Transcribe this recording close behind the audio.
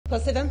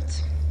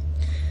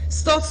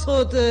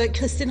Statsråd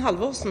Kristin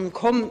Halvorsen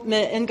kom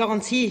med en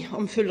garanti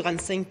om full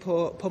rensing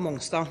på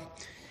Mongstad.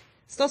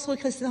 Statsråd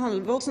Kristin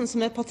Halvorsen,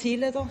 som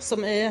partileder, som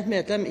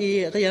medlem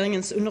i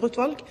regjeringens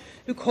underutvalg,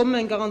 hun kom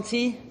med en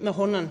garanti med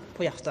hånden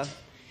på hjertet.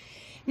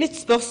 Mitt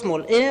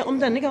spørsmål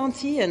om denne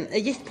garantien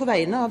gitt på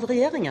vegne av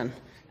regjeringen,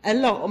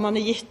 eller om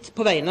den gitt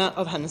på vegne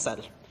av henne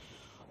selv.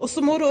 Og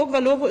så må det også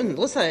være lov å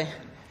undre seg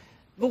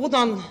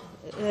hvordan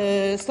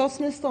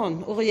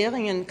statsministeren og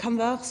regjeringen kan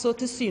være så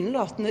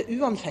tilsynelatende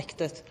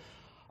uanfektet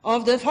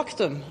av det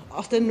faktum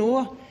at det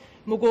nå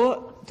må gå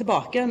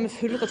tilbake med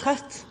full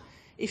retrett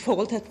i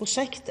forhold til et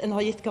prosjekt en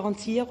har gitt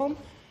garantier om,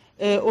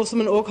 og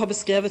som en også har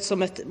beskrevet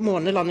som et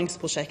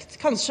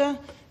månelandingsprosjekt. Kanskje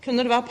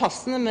kunne det være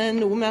passende med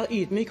en noe mer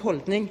ydmyk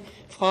holdning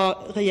fra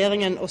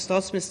regjeringen og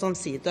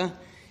statsministerens side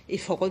i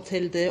forhold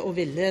til det å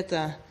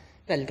villede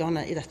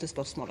velgerne i dette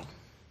spørsmålet.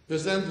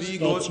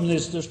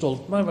 Statsminister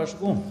Stoltenberg, vær så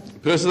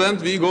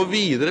god. Vi går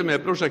videre med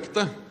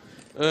prosjektet,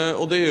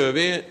 og det gjør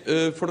vi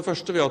for det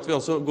første ved at vi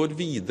altså går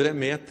videre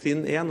med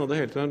trinn 1, og det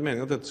er helt klart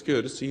meningen at dette skal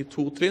gjøres i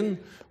 2 trinn.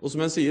 Og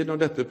som jeg sier,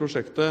 når dette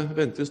prosjektet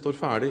ventes står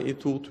ferdig i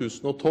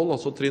 2012,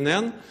 altså trinn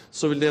 1,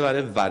 så vil det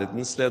være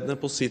verdensledende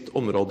på sitt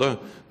område.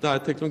 Det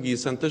er et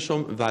teknologisenter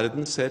som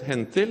verden ser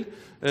hen til.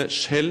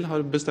 Shell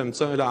har bestemt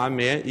seg, eller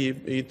med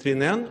i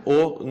trinn 1,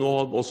 og nå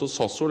har også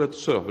Sasol, et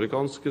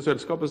sørafrikansk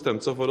selskap,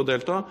 bestemt seg for å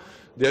delta.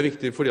 Det er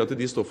viktig fordi at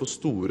de står for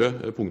store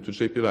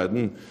punktutslipp i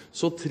verden.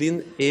 Så trinn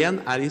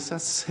 1 i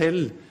seg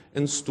selv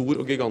en stor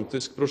og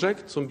gigantisk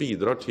prosjekt som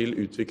bidrar til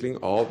utvikling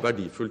av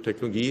verdifull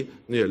teknologi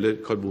når det gjelder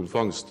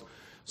karbonfangst.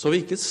 Så har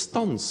vi ikke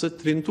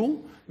stanset trinn 2,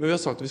 men vi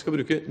har sagt at vi skal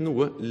bruke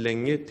noe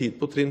lengre tid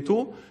på trinn 2,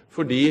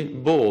 fordi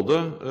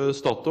både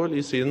Statoil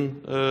i sin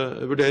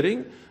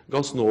vurdering,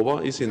 Gassnova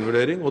i sin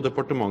vurdering og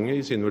departementet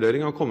i sin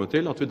vurdering har kommet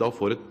til at vi da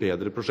får et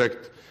bedre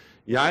prosjekt.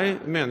 Jeg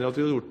mener at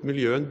vi har gjort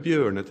miljøet en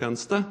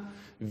bjørnetjeneste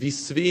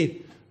hvis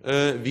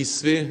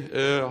vi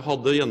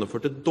hadde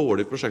gjennomført et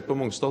dårlig prosjekt på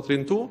Mongstad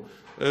trinn 2.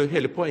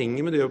 Hele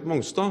poenget med det på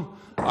Mongstad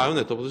jo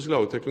nettopp at vi skal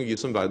lage teknologi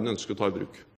som verden ønsker å ta i bruk.